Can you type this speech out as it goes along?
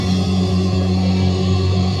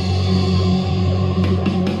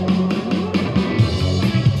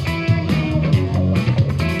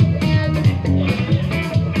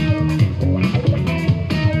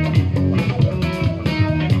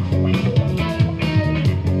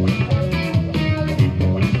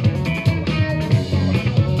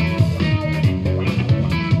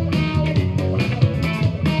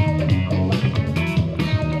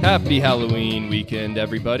Happy Halloween weekend,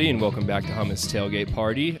 everybody, and welcome back to Hummus Tailgate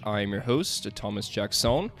Party. I am your host, Thomas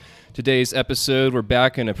Jackson. Today's episode, we're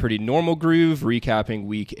back in a pretty normal groove, recapping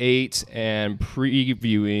Week 8 and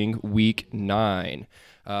previewing Week 9.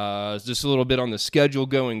 Just a little bit on the schedule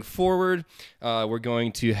going forward. We're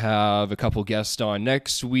going to have a couple guests on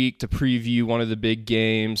next week to preview one of the big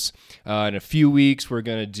games. In a few weeks, we're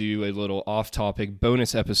going to do a little off-topic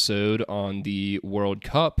bonus episode on the World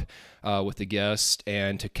Cup with the guest,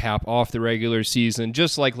 and to cap off the regular season,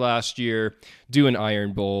 just like last year, do an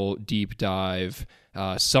Iron Bowl deep dive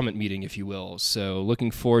summit meeting, if you will. So looking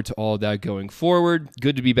forward to all of that going forward.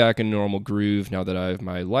 Good to be back in normal groove now that I have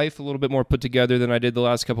my life a little bit more put together than I did the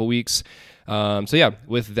last couple weeks.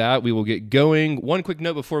 With that, we will get going. One quick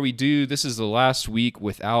note before we do, this is the last week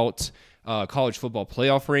without college football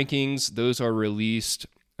playoff rankings. Those are released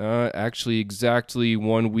actually exactly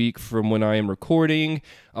 1 week from when I am recording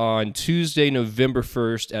on Tuesday, November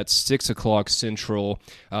 1st at 6 o'clock Central.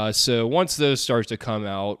 So once those start to come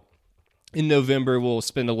out, in November, we'll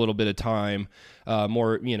spend a little bit of time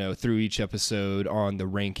more, through each episode on the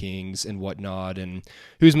rankings and whatnot and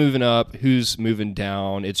who's moving up, who's moving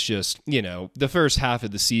down. It's just, the first half of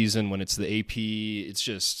the season when it's the AP, it's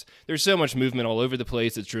just, there's so much movement all over the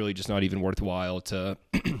place. It's really just not even worthwhile to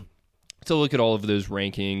to look at all of those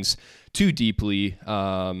rankings too deeply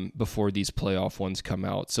before these playoff ones come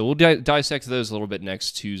out. So we'll dissect those a little bit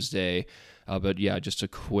next Tuesday. But yeah, just a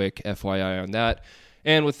quick FYI on that.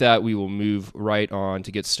 And with that, we will move right on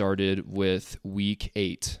to get started with Week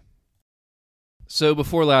 8. So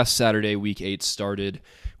before last Saturday, Week 8 started,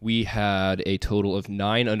 we had a total of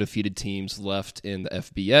 9 undefeated teams left in the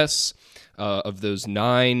FBS. Of those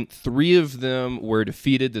 9, 3 of them were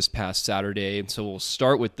defeated this past Saturday. So we'll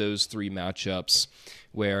start with those 3 matchups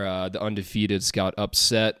where the undefeateds got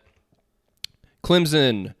upset.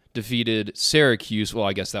 Clemson defeated Syracuse. Well,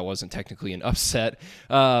 I guess that wasn't technically an upset,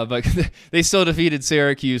 but they still defeated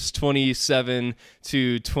Syracuse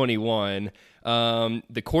 27-21.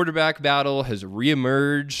 The quarterback battle has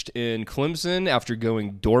reemerged in Clemson after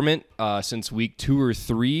going dormant since week 2 or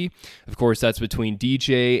 3. Of course, that's between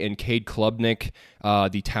DJ and Cade Klubnik,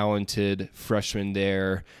 the talented freshman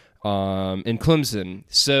there in Clemson.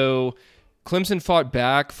 So Clemson fought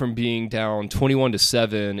back from being down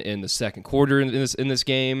 21-7 in the second quarter in this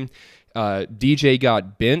game. DJ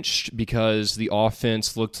got benched because the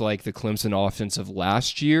offense looked like the Clemson offense of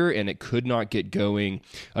last year, and it could not get going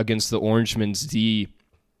against the Orangemen's D.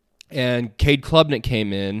 And Cade Klubnik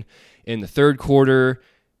came in the third quarter,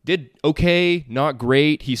 did okay, not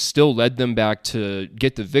great. He still led them back to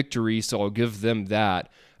get the victory, so I'll give them that.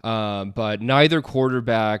 But neither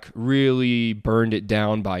quarterback really burned it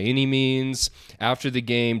down by any means. After the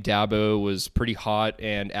game, Dabo was pretty hot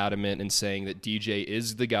and adamant in saying that DJ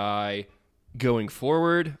is the guy going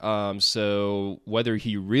forward. So whether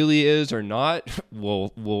he really is or not, we'll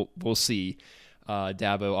see.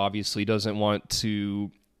 Dabo obviously doesn't want to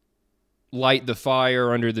light the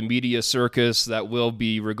fire under the media circus that will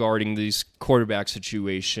be regarding this quarterback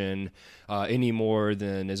situation any more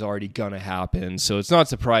than is already going to happen. So it's not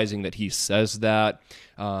surprising that he says that.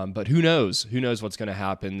 But who knows? Who knows what's going to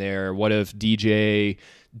happen there? What if DJ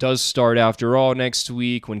does start after all next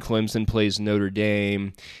week when Clemson plays Notre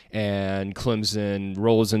Dame and Clemson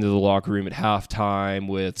rolls into the locker room at halftime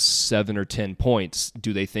with 7 or 10 points?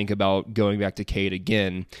 Do they think about going back to Cade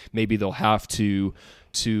again? Maybe they'll have to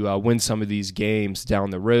win some of these games down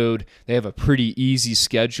the road. They have a pretty easy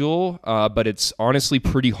schedule, but it's honestly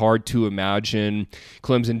pretty hard to imagine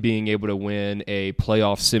Clemson being able to win a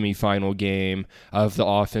playoff semifinal game if the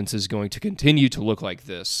offense is going to continue to look like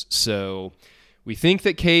this. So we think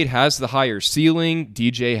that Cade has the higher ceiling.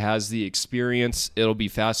 DJ has the experience. It'll be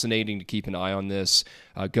fascinating to keep an eye on this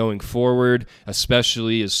going forward,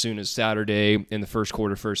 especially as soon as Saturday in the first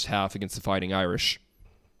quarter, first half against the Fighting Irish.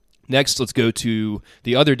 Next, let's go to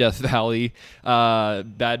the other Death Valley.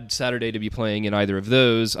 Bad Saturday to be playing in either of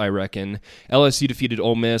those, I reckon. LSU defeated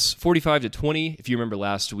Ole Miss 45-20. If you remember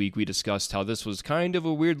last week, we discussed how this was kind of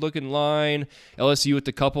a weird-looking line. LSU with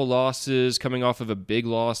a couple losses, coming off of a big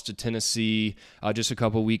loss to Tennessee just a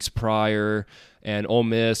couple weeks prior. And Ole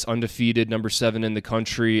Miss, undefeated, number 7 in the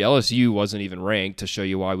country. LSU wasn't even ranked, to show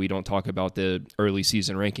you why we don't talk about the early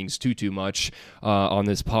season rankings too much on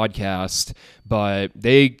this podcast. But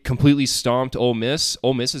they completely stomped Ole Miss.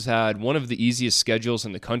 Ole Miss has had one of the easiest schedules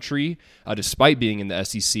in the country, despite being in the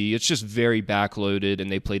SEC. It's just very backloaded, and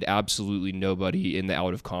they played absolutely nobody in the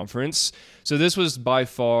out-of-conference. So this was by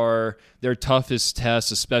far their toughest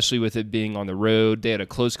test, especially with it being on the road. They had a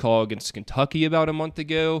close call against Kentucky about a month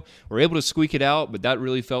ago. Were able to squeak it out, but that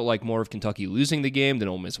really felt like more of Kentucky losing the game than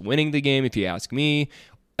Ole Miss winning the game, if you ask me.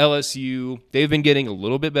 LSU, they've been getting a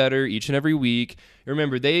little bit better each and every week.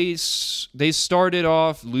 Remember, they started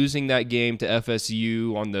off losing that game to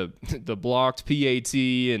FSU on the blocked PAT,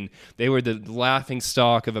 and they were the laughing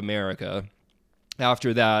stock of America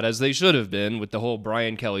after that, as they should have been with the whole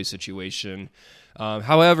Brian Kelly situation.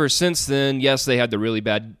 However, since then, yes, they had the really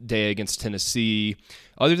bad day against Tennessee.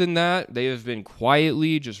 Other than that, they have been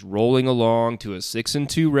quietly just rolling along to a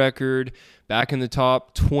 6-2 record, back in the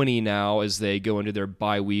top 20 now as they go into their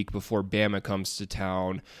bye week before Bama comes to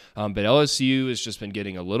town. But LSU has just been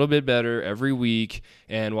getting a little bit better every week,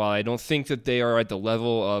 and while I don't think that they are at the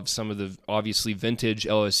level of some of the obviously vintage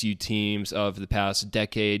LSU teams of the past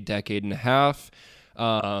decade and a half,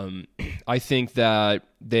 I think that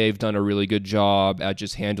they've done a really good job at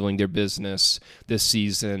just handling their business this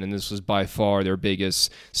season, and this was by far their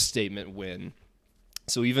biggest statement win.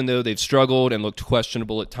 So even though they've struggled and looked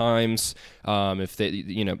questionable at times, if they,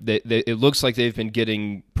 it looks like they've been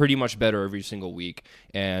getting pretty much better every single week,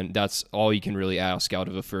 and that's all you can really ask out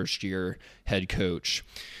of a first-year head coach.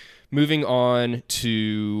 Moving on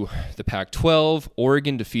to the Pac-12,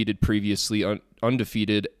 Oregon defeated previously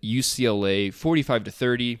undefeated UCLA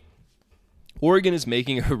 45-30. Oregon is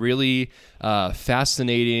making a really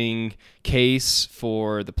fascinating case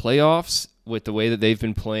for the playoffs with the way that they've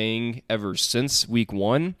been playing ever since week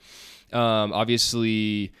one.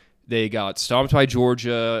 Obviously, they got stomped by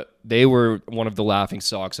Georgia. They were one of the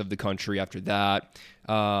laughingstocks of the country after that.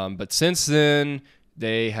 But since then,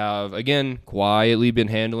 they have, again, quietly been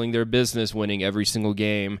handling their business, winning every single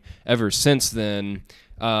game ever since then.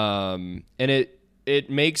 And it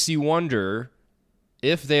makes you wonder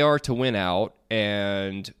if they are to win out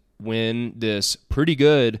and win this pretty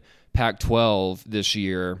good Pac-12 this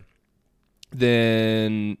year,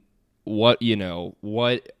 then what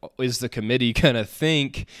is the committee going to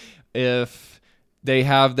think if they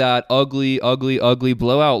have that ugly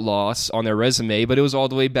blowout loss on their resume, but it was all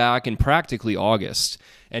the way back in practically August,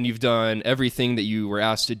 and you've done everything that you were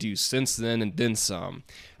asked to do since then and then some.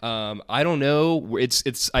 I don't know.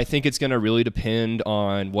 I think it's going to really depend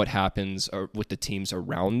on what happens with the teams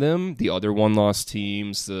around them, the other one-loss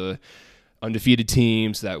teams, the undefeated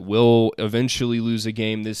teams that will eventually lose a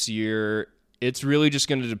game this year. It's really just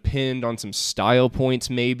going to depend on some style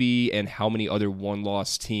points maybe and how many other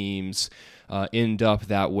one-loss teams end up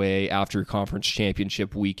that way after conference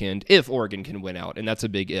championship weekend, if Oregon can win out, and that's a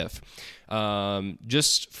big if.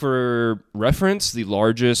 Just for reference, the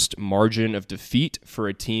largest margin of defeat for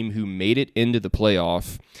a team who made it into the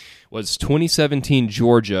playoff was 2017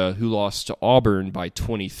 Georgia, who lost to Auburn by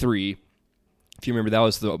 23. If you remember, that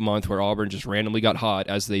was the month where Auburn just randomly got hot,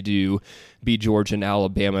 as they do, beat Georgia and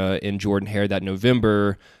Alabama in Jordan-Hare that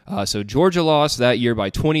November. So Georgia lost that year by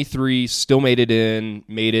 23, still made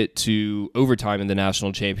it to overtime in the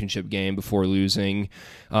national championship game before losing.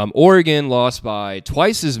 Oregon lost by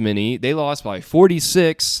twice as many. They lost by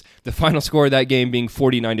 46, the final score of that game being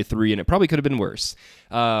 49-3, and it probably could have been worse.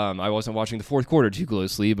 I wasn't watching the fourth quarter too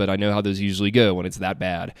closely, but I know how those usually go when it's that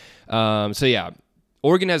bad. So yeah,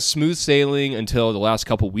 Oregon has smooth sailing until the last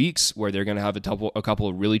couple weeks, where they're going to have a couple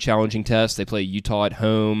of really challenging tests. They play Utah at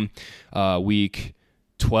home week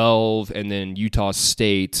 12, and then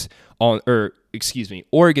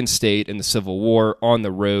Oregon State in the Civil War on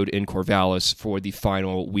the road in Corvallis for the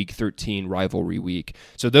final week 13 rivalry week.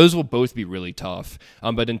 So those will both be really tough.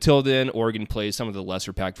 But until then, Oregon plays some of the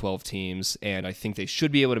lesser Pac-12 teams, and I think they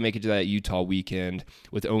should be able to make it to that Utah weekend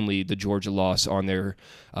with only the Georgia loss on their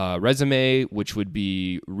resume, which would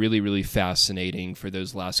be really, really fascinating for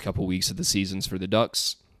those last couple weeks of the seasons for the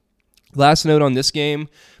Ducks. Last note on this game,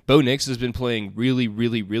 Bo Nix has been playing really,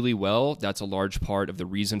 really, really well. That's a large part of the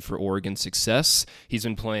reason for Oregon's success. He's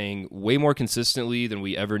been playing way more consistently than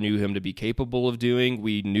we ever knew him to be capable of doing.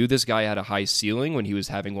 We knew this guy had a high ceiling when he was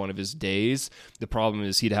having one of his days. The problem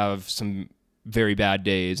is he'd have some very bad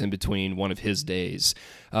days in between one of his days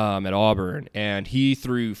at Auburn. And he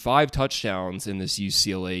threw 5 touchdowns in this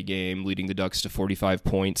UCLA game, leading the Ducks to 45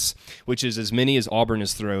 points, which is as many as Auburn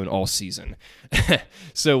has thrown all season.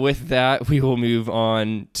 So with that, we will move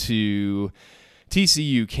on to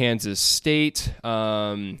TCU, Kansas State.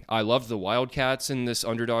 I love the Wildcats in this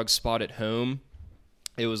underdog spot at home.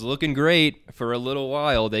 It was looking great for a little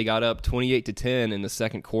while. They got up 28-10 in the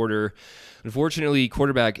second quarter. Unfortunately,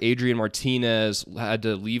 quarterback Adrian Martinez had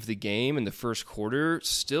to leave the game in the first quarter.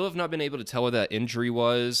 Still have not been able to tell what that injury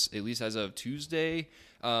was, at least as of Tuesday.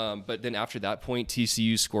 But then after that point,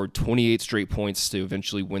 TCU scored 28 straight points to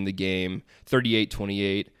eventually win the game,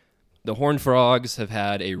 38-28. The Horned Frogs have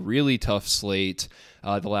had a really tough slate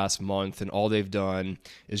the last month, and all they've done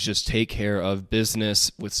is just take care of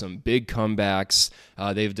business with some big comebacks.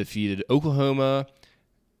 They've defeated Oklahoma,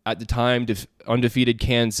 at the time, undefeated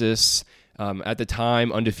Kansas, at the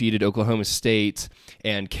time, undefeated Oklahoma State,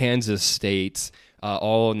 and Kansas State,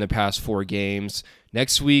 all in the past 4 games.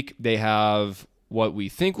 Next week, they have what we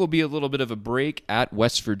think will be a little bit of a break at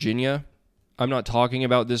West Virginia. I'm not talking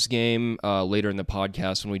about this game later in the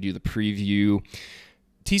podcast when we do the preview.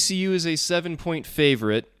 TCU is a 7-point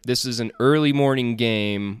favorite. This is an early morning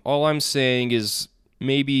game. All I'm saying is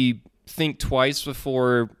maybe think twice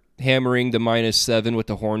before hammering the -7 with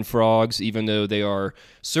the Horned Frogs, even though they are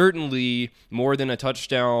certainly more than a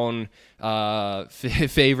touchdown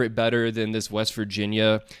favorite better than this West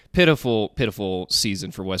Virginia. Pitiful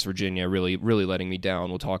season for West Virginia, really letting me down.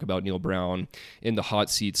 We'll talk about Neil Brown in the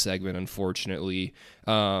hot seat segment, unfortunately.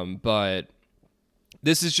 But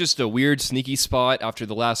this is just a weird, sneaky spot after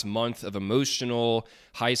the last month of emotional,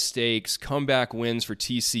 high-stakes comeback wins for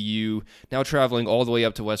TCU, now traveling all the way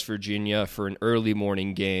up to West Virginia for an early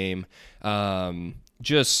morning game.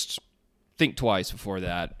 Just think twice before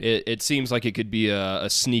that. It seems like it could be a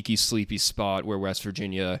sneaky, sleepy spot where West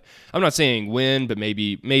Virginia, I'm not saying win, but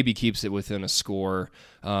maybe keeps it within a score.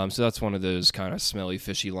 So that's one of those kind of smelly,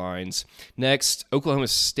 fishy lines. Next, Oklahoma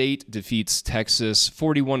State defeats Texas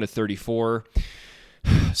 41-34.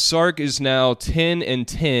 Sark is now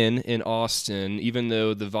 10-10 in Austin, even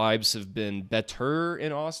though the vibes have been better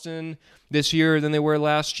in Austin this year than they were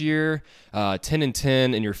last year.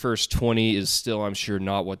 10-10 in your first 20 is still, I'm sure,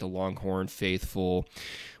 not what the Longhorn faithful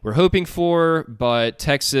were hoping for, but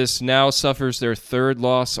Texas now suffers their 3rd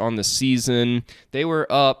loss on the season. They were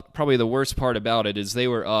up, probably the worst part about it is they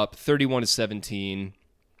were up 31-17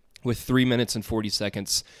 with 3 minutes and 40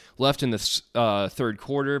 seconds left in the third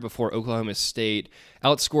quarter before Oklahoma State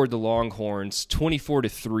outscored the Longhorns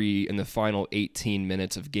 24-3 in the final 18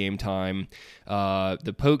 minutes of game time.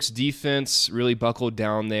 The Pokes defense really buckled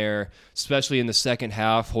down there, especially in the second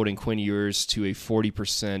half, holding Quinn Ewers to a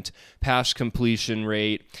 40% pass completion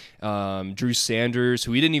rate. Drew Sanders,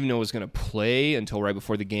 who we didn't even know was going to play until right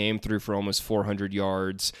before the game, threw for almost 400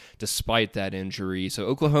 yards despite that injury. So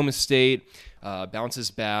Oklahoma State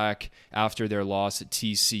bounces back after their loss at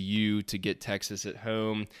TCU to get Texas at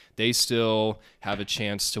home. They still have a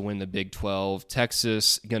chance to win the Big 12.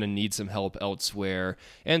 Texas going to need some help elsewhere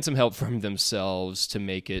and some help from themselves to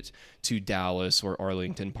make it to Dallas or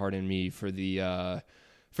Arlington, pardon me, for the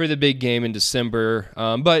big game in December.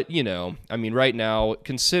 But, right now,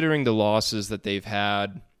 considering the losses that they've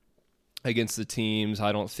had against the teams,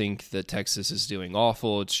 I don't think that Texas is doing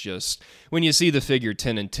awful. It's just when you see the figure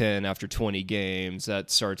 10-10 after 20 games,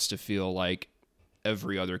 that starts to feel like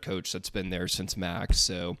every other coach that's been there since Max.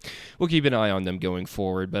 So we'll keep an eye on them going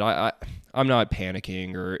forward. But I'm not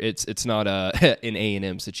panicking, or it's not an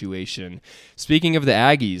A&M situation. Speaking of the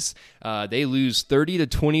Aggies, they lose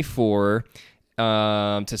 30-24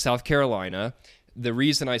 to South Carolina. The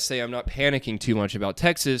reason I say I'm not panicking too much about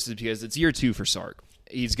Texas is because it's year 2 for Sark.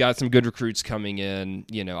 He's got some good recruits coming in.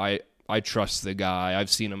 I trust the guy.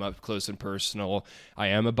 I've seen him up close and personal. I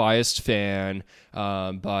am a biased fan,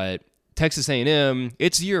 but Texas A&M,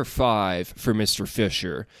 it's year 5 for Mr.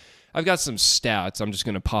 Fisher. I've got some stats. I'm just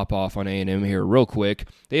going to pop off on A&M here real quick.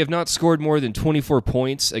 They have not scored more than 24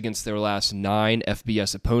 points against their last 9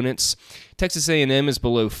 FBS opponents. Texas A&M is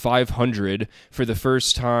below 500 for the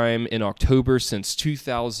first time in October since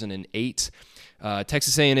 2008.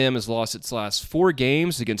 Texas A&M has lost its last 4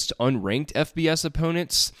 games against unranked FBS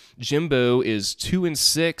opponents. Jimbo is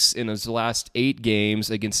 2-6 in his last 8 games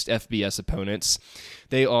against FBS opponents.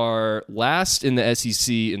 They are last in the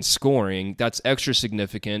SEC in scoring. That's extra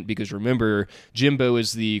significant because remember, Jimbo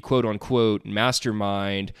is the quote-unquote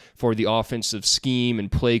mastermind for the offensive scheme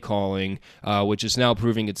and play calling, which is now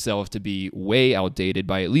proving itself to be way outdated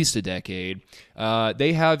by at least a decade.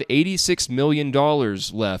 They have $86 million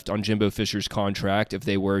left on Jimbo Fisher's contract if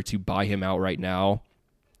they were to buy him out right now.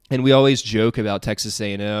 And we always joke about Texas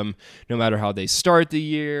A&M, no matter how they start the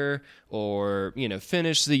year or,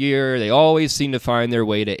 finish the year, they always seem to find their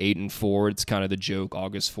way to 8-4. It's kind of the joke.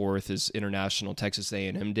 August 4th is International Texas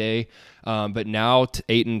A&M Day. But now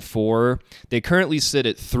 8-4, they currently sit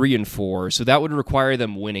at 3-4. So that would require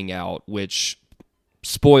them winning out, which,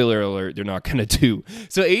 spoiler alert, they're not going to do.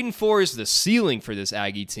 So 8-4 is the ceiling for this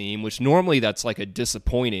Aggie team, which normally that's like a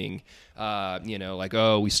disappointing,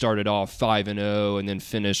 we started off 5-0 and then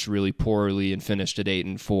finished really poorly and finished at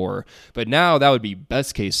 8-4. But now that would be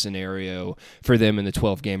best case scenario for them in the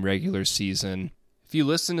 12-game regular season. If you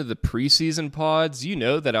listen to the preseason pods, you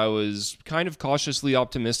know that I was kind of cautiously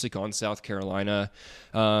optimistic on South Carolina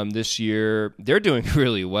this year. They're doing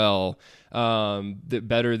really well.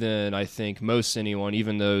 Better than I think most anyone,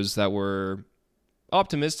 even those that were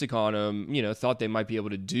optimistic on them, thought they might be able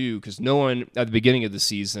to do, because no one at the beginning of the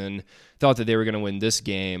season thought that they were going to win this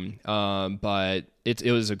game. But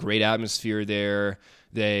it was a great atmosphere there.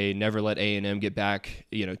 They never let A&M get back,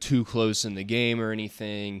 too close in the game or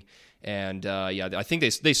anything. And I think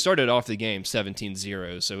they started off the game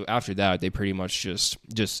 17-0. So after that, they pretty much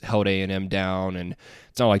just held A&M down. And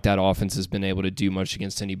it's not like that offense has been able to do much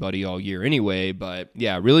against anybody all year anyway. But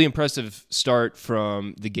yeah, really impressive start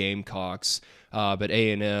from the Gamecocks. But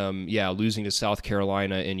A&M, losing to South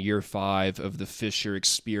Carolina in year 5 of the Fisher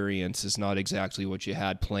experience is not exactly what you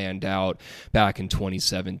had planned out back in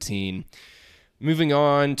 2017. Moving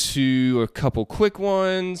on to a couple quick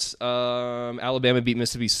ones. Alabama beat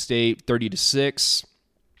Mississippi State 30-6.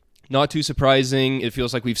 Not too surprising. It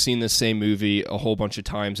feels like we've seen this same movie a whole bunch of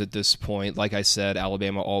times at this point. Like I said,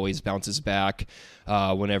 Alabama always bounces back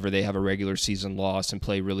whenever they have a regular season loss and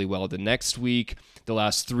play really well the next week. The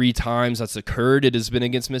last 3 times that's occurred, it has been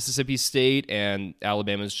against Mississippi State, and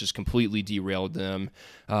Alabama's just completely derailed them.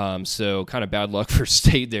 So kind of bad luck for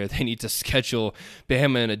State there. They need to schedule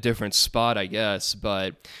Bama in a different spot, I guess.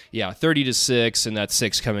 But yeah, 30-6, and that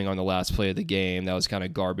 6 coming on the last play of the game. That was kind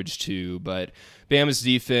of garbage too. But Bama's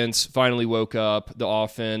defense finally woke up. The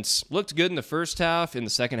offense looked good in the first half. In the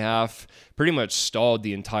second half, pretty much stalled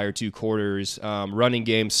the entire 2 quarters. Running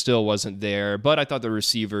game still wasn't there, but I thought the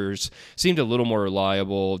receivers seemed a little more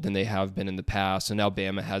reliable than they have been in the past. And now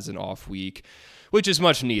Bama has an off week, which is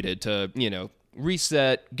much needed to,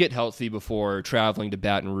 reset, get healthy before traveling to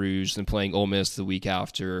Baton Rouge and playing Ole Miss the week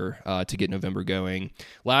after to get November going.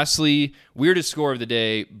 Lastly, weirdest score of the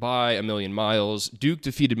day by a million miles. Duke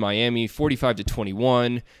defeated Miami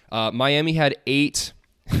 45-21. Miami had 8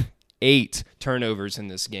 turnovers in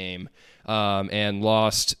this game and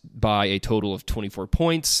lost by a total of 24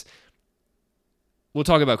 points. We'll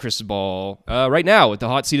talk about Cristobal right now with the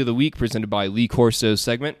hot seat of the week presented by Lee Corso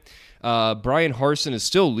segment. Brian Harsin is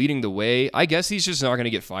still leading the way. I guess he's just not going to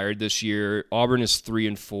get fired this year. Auburn is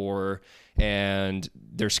 3-4, and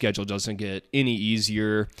their schedule doesn't get any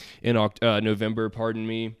easier in November.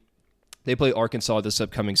 They play Arkansas this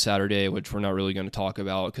upcoming Saturday, which we're not really going to talk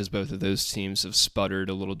about because both of those teams have sputtered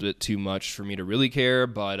a little bit too much for me to really care.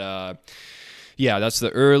 But that's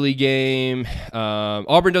the early game.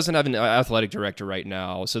 Auburn doesn't have an athletic director right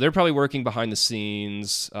now, so they're probably working behind the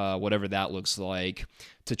scenes, whatever that looks like,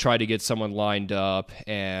 to try to get someone lined up.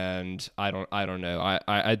 And I don't know. I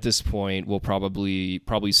at this point we'll probably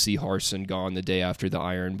see Harsin gone the day after the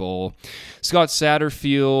Iron Bowl. Scott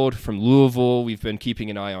Satterfield from Louisville, we've been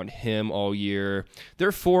keeping an eye on him all year.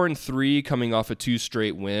 They're 4-3 coming off of 2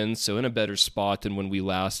 straight wins, so in a better spot than when we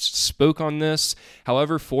last spoke on this.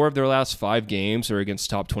 However, 4 of their last 5 games are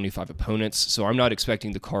against top 25 opponents, so I'm not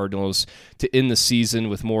expecting the Cardinals to end the season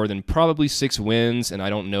with more than probably 6 wins, and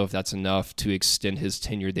I don't know if that's enough to extend his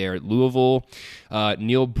tenure there at Louisville.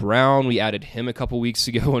 Neil Brown, we added him a couple weeks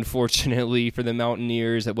ago, unfortunately, for the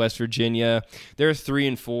Mountaineers at West Virginia. They're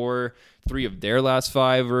 3-4. 3 of their last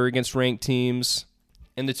 5 are against ranked teams.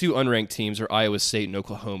 And the 2 unranked teams are Iowa State and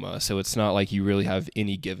Oklahoma, so it's not like you really have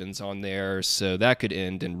any givens on there. So that could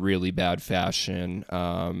end in really bad fashion.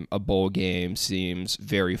 A bowl game seems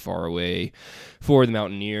very far away for the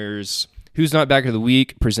Mountaineers. Who's Not Back of the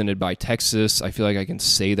Week, presented by Texas. I feel like I can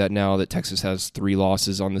say that now that Texas has 3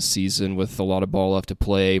 losses on the season with a lot of ball left to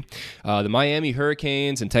play. The Miami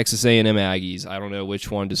Hurricanes and Texas A&M Aggies. I don't know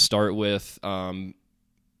which one to start with.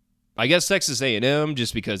 I guess Texas A&M,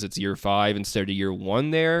 just because it's year 5 instead of year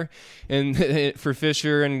 1 there, and for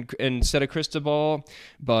Fisher and instead of Cristobal.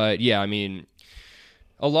 But yeah, I mean,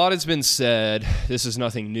 a lot has been said. This is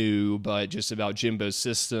nothing new, but just about Jimbo's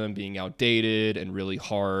system being outdated and really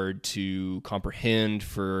hard to comprehend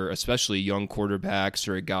for especially young quarterbacks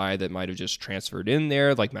or a guy that might have just transferred in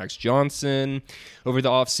there like Max Johnson over the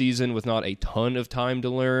offseason with not a ton of time to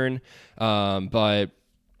learn. But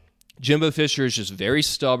Jimbo Fisher is just very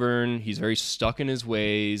stubborn. He's very stuck in his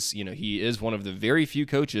ways. He is one of the very few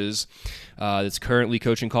coaches that's currently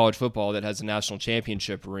coaching college football that has a national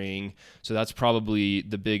championship ring. So that's probably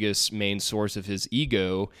the biggest main source of his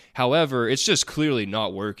ego. However, it's just clearly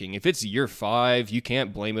not working. If it's year 5, you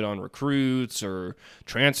can't blame it on recruits or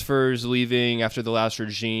transfers leaving after the last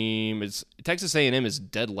regime. Texas A&M is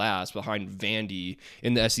dead last behind Vandy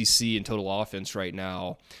in the SEC in total offense right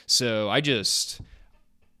now. So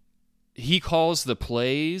he calls the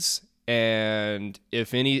plays, And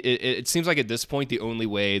if any, it seems like at this point the only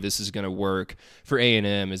way this is going to work for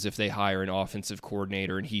A&M is if they hire an offensive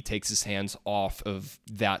coordinator and he takes his hands off of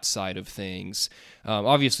that side of things.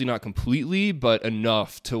 Obviously not completely, but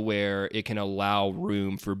enough to where it can allow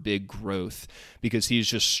room for big growth, because he's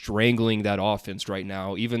just strangling that offense right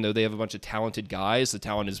now. Even though they have a bunch of talented guys, the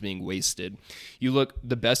talent is being wasted. You look,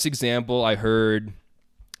 the best example I heard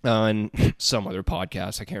on some other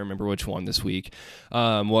podcast, I can't remember which one this week,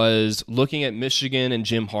 was looking at Michigan and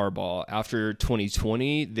Jim Harbaugh. After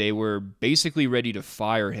 2020, they were basically ready to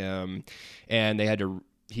fire him, and they had to.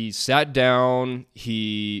 He sat down.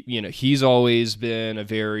 He's always been a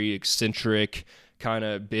very eccentric, kind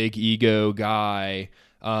of big ego guy,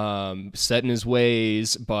 set in his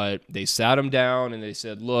ways. But they sat him down and they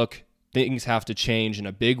said, "Look, things have to change in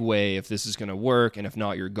a big way if this is going to work, and if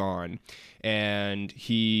not, you're gone." And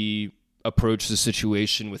he approached the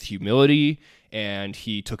situation with humility, and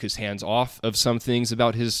he took his hands off of some things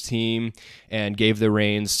about his team and gave the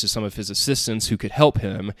reins to some of his assistants who could help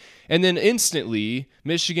him. And then instantly,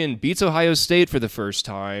 Michigan beats Ohio State for the first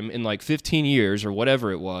time in like 15 years or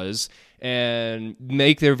whatever it was, and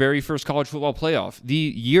make their very first college football playoff the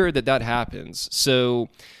year that happens. So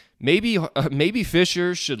maybe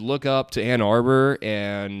Fisher should look up to Ann Arbor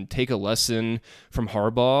and take a lesson from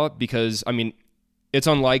Harbaugh, because, I mean, it's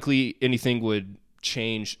unlikely anything would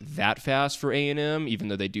change that fast for A&M, even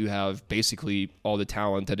though they do have basically all the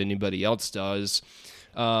talent that anybody else does.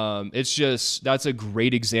 It's just, that's a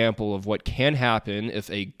great example of what can happen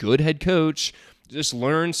if a good head coach just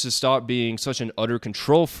learns to stop being such an utter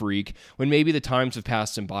control freak when maybe the times have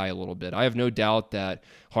passed him by a little bit. I have no doubt that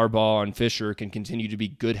Harbaugh and Fisher can continue to be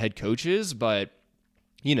good head coaches, but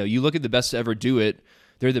you look at the best to ever do it.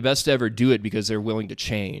 They're the best to ever do it because they're willing to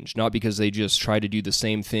change, not because they just try to do the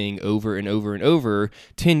same thing over and over and over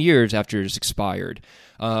 10 years after it's expired.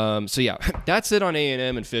 So yeah, that's it on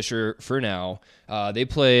A&M and Fisher for now. They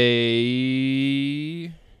play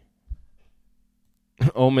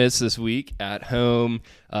Ole Miss this week at home.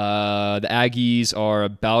 The Aggies are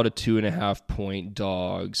about a 2.5 point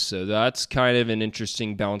dogs, so that's kind of an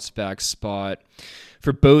interesting bounce back spot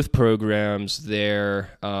for both programs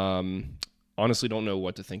there. Honestly, don't know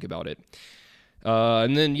what to think about it.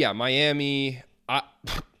 And then Miami.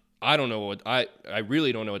 I don't know what I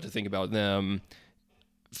really don't know what to think about them.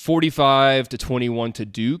 45-21 to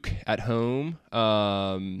Duke at home.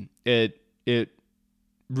 It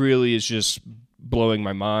really is just blowing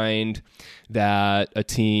my mind that a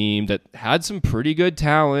team that had some pretty good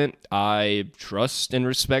talent, I trust and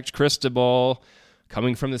respect Cristobal,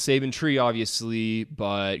 coming from the Saban tree, obviously,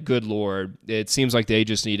 but good Lord, it seems like they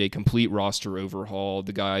just need a complete roster overhaul.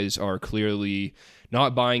 The guys are clearly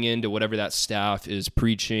not buying into whatever that staff is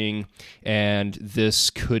preaching, and this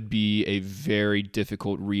could be a very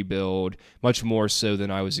difficult rebuild, much more so than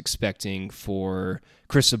I was expecting for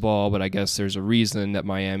Cristobal, but I guess there's a reason that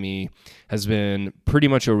Miami has been pretty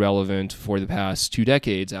much irrelevant for the past 2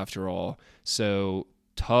 decades after all. So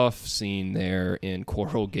tough scene there in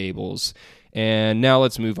Coral Gables. And now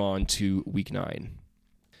let's move on to week 9.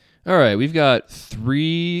 All right, we've got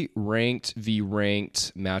 3 ranked v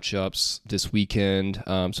ranked matchups this weekend.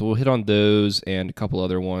 So we'll hit on those and a couple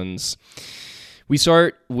other ones. We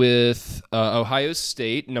start with Ohio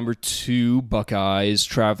State, number 2 Buckeyes,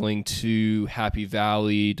 traveling to Happy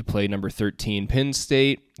Valley to play number 13 Penn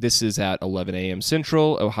State. This is at 11 a.m.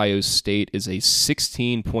 Central. Ohio State is a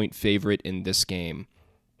 16-point favorite in this game.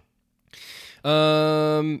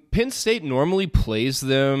 Penn State normally plays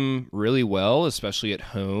them really well, especially at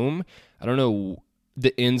home. I don't know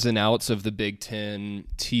the ins and outs of the Big Ten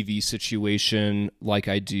TV situation like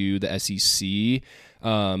I do the SEC,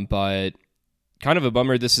 but kind of a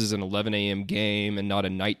bummer this is an 11 a.m. game and not a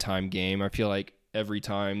nighttime game. I feel like every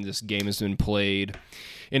time this game has been played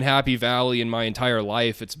in Happy Valley in my entire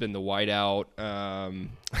life, it's been the whiteout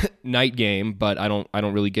night game, but I don't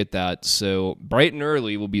really get that. So bright and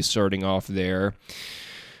early we'll be starting off there.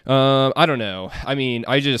 I don't know. I mean,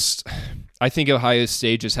 I think Ohio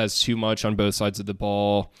State just has too much on both sides of the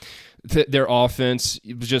ball. Their offense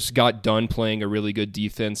just got done playing a really good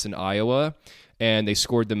defense in Iowa, and they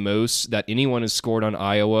scored the most that anyone has scored on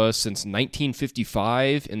Iowa since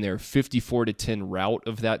 1955 in their 54-10 rout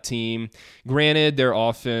of that team. Granted, their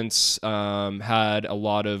offense had a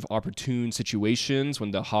lot of opportune situations when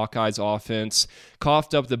the Hawkeyes offense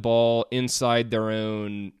coughed up the ball inside their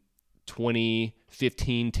own 20,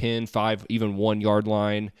 15, 10, 5, even 1 yard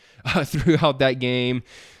line throughout that game.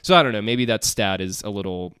 So I don't know, maybe that stat is a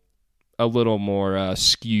little more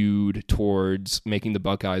skewed towards making the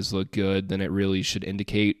Buckeyes look good than it really should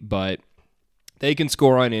indicate, but they can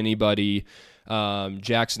score on anybody.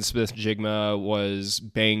 Jackson Smith-Jigma was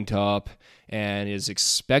banged up and is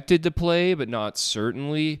expected to play, but not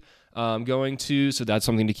certainly going to. So that's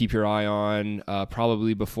something to keep your eye on,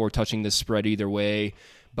 probably before touching this spread either way.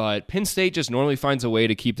 But Penn State just normally finds a way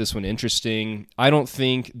to keep this one interesting. I don't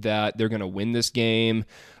think that they're going to win this game,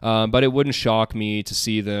 but it wouldn't shock me to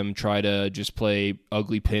see them try to just play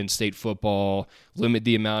ugly Penn State football, limit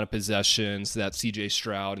the amount of possessions that C.J.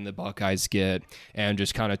 Stroud and the Buckeyes get, and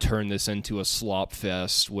just kind of turn this into a slop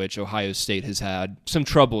fest, which Ohio State has had some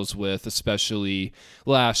troubles with, especially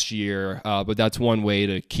last year. But that's one way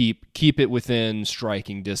to keep it within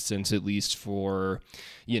striking distance, at least for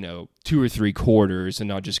 2 or 3 quarters, and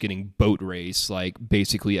not just getting boat race like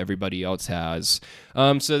basically everybody else has.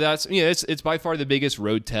 So that's it's by far the biggest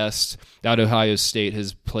road test that Ohio State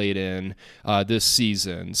has played in this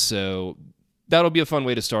season. So that'll be a fun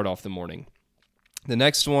way to start off the morning. The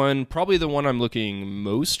next one, probably the one I'm looking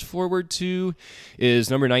most forward to,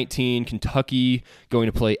 is number 19, Kentucky, going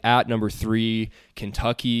to play at number 3,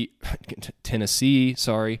 Tennessee. Tennessee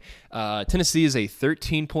is a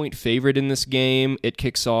 13-point favorite in this game. It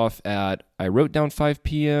kicks off at, I wrote down 5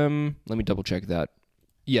 p.m. Let me double check that.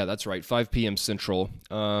 Yeah, that's right, 5 p.m. Central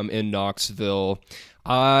in Knoxville.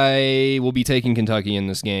 I will be taking Kentucky in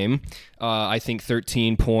this game. I think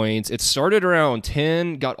 13 points. It started around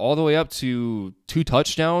 10, got all the way up to 2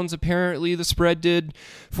 touchdowns, apparently, the spread did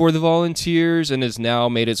for the Volunteers, and has now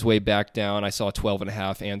made its way back down. I saw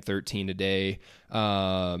 12.5 and 13 today.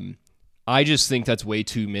 I just think that's way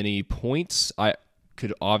too many points. I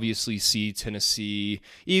could obviously see Tennessee,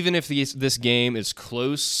 even if this game is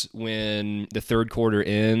close when the third quarter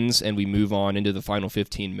ends and we move on into the final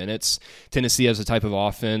 15 minutes, Tennessee has a type of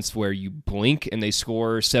offense where you blink and they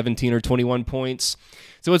score 17 or 21 points.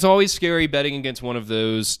 So it's always scary betting against one of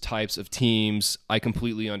those types of teams. I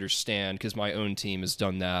completely understand because my own team has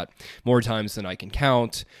done that more times than I can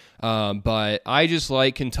count. But I just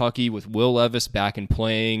like Kentucky with Will Levis back and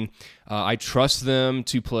playing. I trust them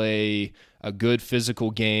to play a good physical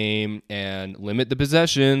game and limit the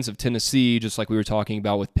possessions of Tennessee, just like we were talking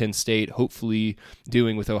about with Penn State, hopefully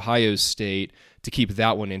doing with Ohio State, to keep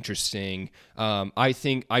that one interesting.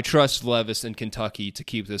 I trust Levis and Kentucky to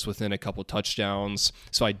keep this within a couple touchdowns.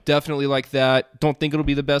 So I definitely like that. Don't think it'll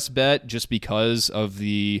be the best bet just because of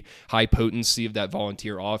the high potency of that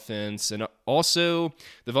Volunteer offense. And also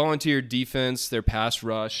the Volunteer defense, their pass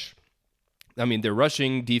rush. I mean, their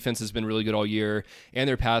rushing defense has been really good all year, and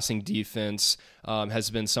their passing defense has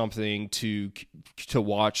been something to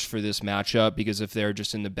watch for this matchup, because if they're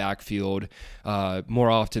just in the backfield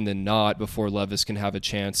more often than not before Levis can have a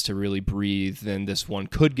chance to really breathe, then this one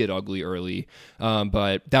could get ugly early.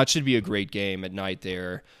 But that should be a great game at night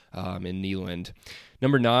there in Neyland.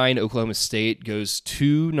 Number 9, Oklahoma State goes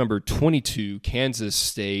to number 22, Kansas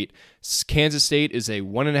State. Kansas State is a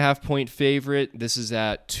 1.5-point favorite. This is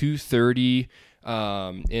at 2:30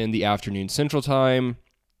 in the afternoon Central Time.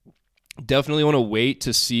 Definitely want to wait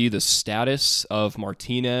to see the status of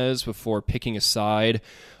Martinez before picking a side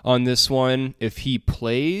on this one. If he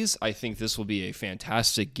plays, I think this will be a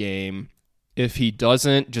fantastic game. If he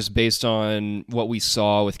doesn't, just based on what we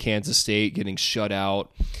saw with Kansas State getting shut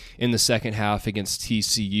out in the second half against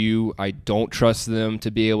TCU, I don't trust them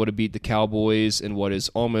to be able to beat the Cowboys in what is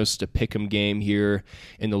almost a pick'em game here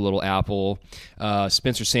in the Little Apple.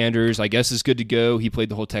 Spencer Sanders, I guess, is good to go. He played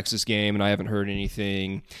the whole Texas game, and I haven't heard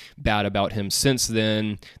anything bad about him since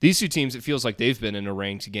then. These two teams, it feels like they've been in a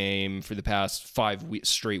ranked game for the past 5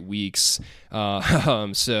 straight weeks. So,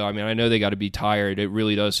 I mean, I know they got to be tired. It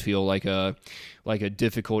really does feel like a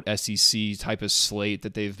difficult SEC type of slate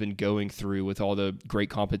that they've been going through with all the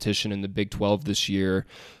great competition in the Big 12 this year.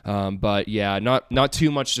 But yeah, not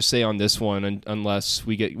too much to say on this one unless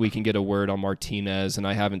we can get a word on Martinez, and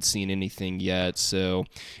I haven't seen anything yet. So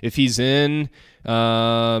if he's in,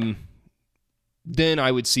 then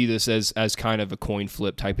I would see this as kind of a coin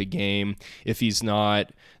flip type of game. If he's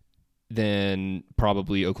not, then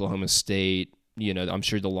probably Oklahoma State. I'm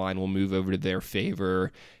sure the line will move over to their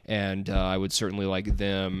favor, and I would certainly like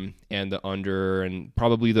them and the under and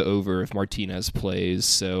probably the over if Martinez plays.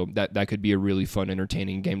 So that could be a really fun,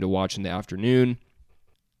 entertaining game to watch in the afternoon.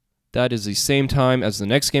 That is the same time as the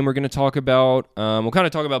next game we're going to talk about. We'll kind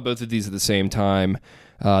of talk about both of these at the same time.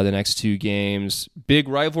 The next 2 games, big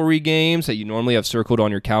rivalry games that you normally have circled on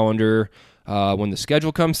your calendar when the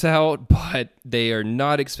schedule comes out, but they are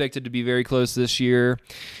not expected to be very close this year.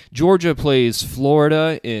 Georgia plays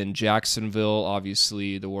Florida in Jacksonville,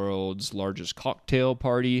 obviously the world's largest cocktail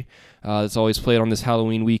party. That's always played on this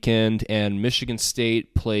Halloween weekend. And Michigan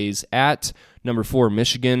State plays at number 4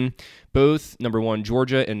 Michigan. Both number 1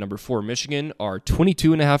 Georgia and number 4 Michigan are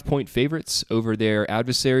 22.5-point favorites over their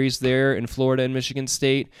adversaries there in Florida and Michigan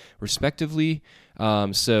State, respectively.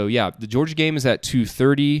 So yeah, the Georgia game is at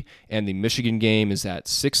 2:30 and the Michigan game is at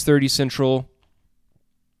 6:30 Central.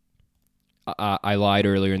 I lied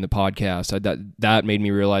earlier in the podcast. That made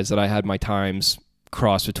me realize that I had my times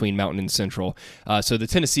crossed between Mountain and Central. So the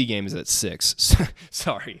Tennessee game is at 6.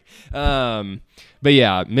 Sorry. But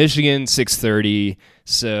yeah, Michigan 6:30.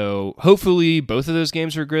 So hopefully both of those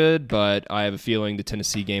games are good, but I have a feeling the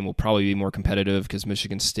Tennessee game will probably be more competitive because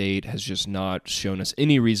Michigan State has just not shown us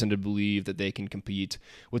any reason to believe that they can compete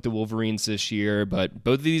with the Wolverines this year. But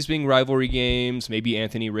both of these being rivalry games, maybe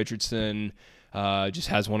Anthony Richardson just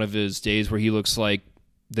has one of his days where he looks like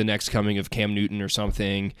the next coming of Cam Newton or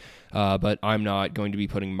something, but I'm not going to be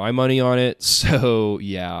putting my money on it. So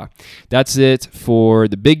yeah, that's it for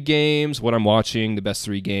the big games, what I'm watching, the best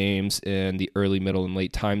 3 games in the early, middle, and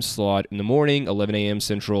late time slot. In the morning, 11 a.m.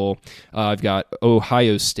 Central, I've got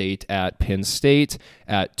Ohio State at Penn State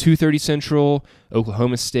at 2:30 Central,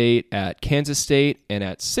 Oklahoma State at Kansas State, and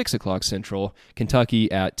at 6 o'clock Central, Kentucky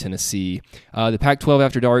at Tennessee. The Pac-12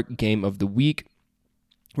 After Dark game of the week,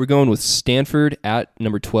 we're going with Stanford at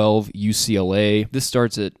number 12, UCLA. This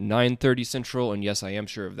starts at 9:30 Central, and yes, I am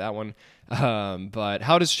sure of that one. But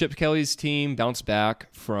how does Chip Kelly's team bounce back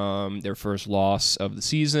from their first loss of the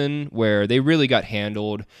season, where they really got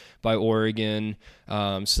handled by Oregon?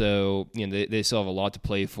 So they still have a lot to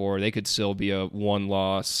play for. They could still be a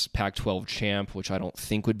one-loss Pac-12 champ, which I don't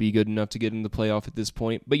think would be good enough to get in the playoff at this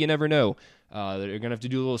point. But you never know. They're going to have to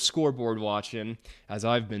do a little scoreboard watching, as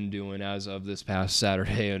I've been doing as of this past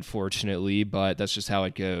Saturday, unfortunately, but that's just how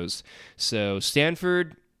it goes. So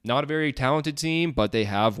Stanford, not a very talented team, but they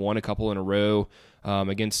have won a couple in a row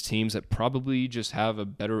against teams that probably just have a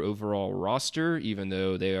better overall roster, even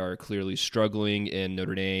though they are clearly struggling in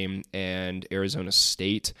Notre Dame and Arizona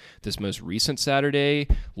State this most recent Saturday.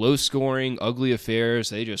 Low scoring, ugly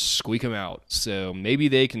affairs, they just squeak them out. So maybe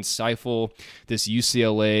they can stifle this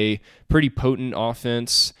UCLA pretty potent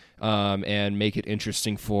offense and make it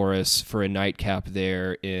interesting for us for a nightcap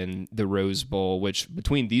there in the Rose Bowl, which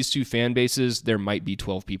between these two fan bases, there might be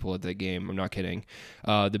 12 people at that game. I'm not kidding.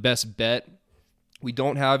 The best bet, we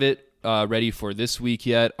don't have it ready for this week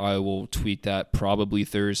yet. I will tweet that probably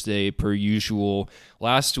Thursday per usual.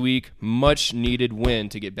 Last week, much needed win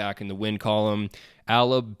to get back in the win column.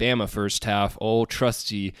 Alabama first half, old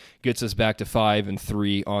trusty, gets us back to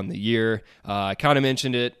 5-3 on the year. I kind of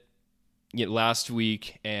mentioned it last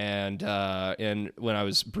week and when I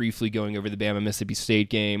was briefly going over the Bama-Mississippi State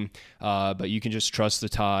game, but you can just trust the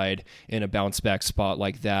Tide in a bounce-back spot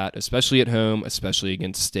like that, especially at home, especially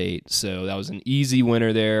against State. So that was an easy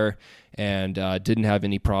winner there, and didn't have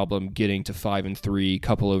any problem getting to 5-3,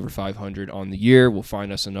 couple over 500 on the year. We'll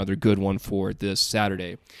find us another good one for this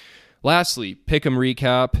Saturday. Lastly, Pick'em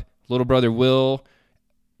recap. Little brother Will,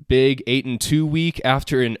 big 8-2 week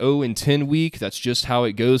after an 0-10 week. That's just how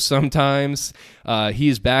it goes sometimes. He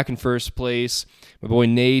is back in first place. My boy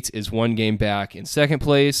Nate is 1 game back in second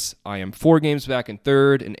place. I am 4 games back in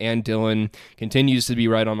third, and Ann Dillon continues to be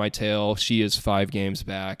right on my tail. She is 5 games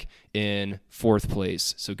back in fourth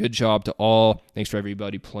place. So good job to all. Thanks for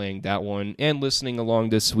everybody playing that one and listening along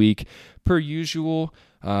this week. Per usual,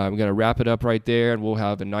 I'm going to wrap it up right there, and we'll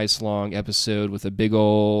have a nice long episode with a big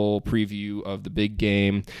ol' preview of the big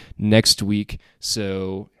game next week.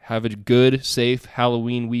 So have a good, safe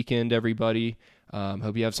Halloween weekend, everybody.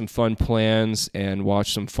 Hope you have some fun plans and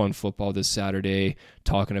watch some fun football this Saturday,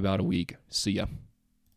 talking about a week. See ya.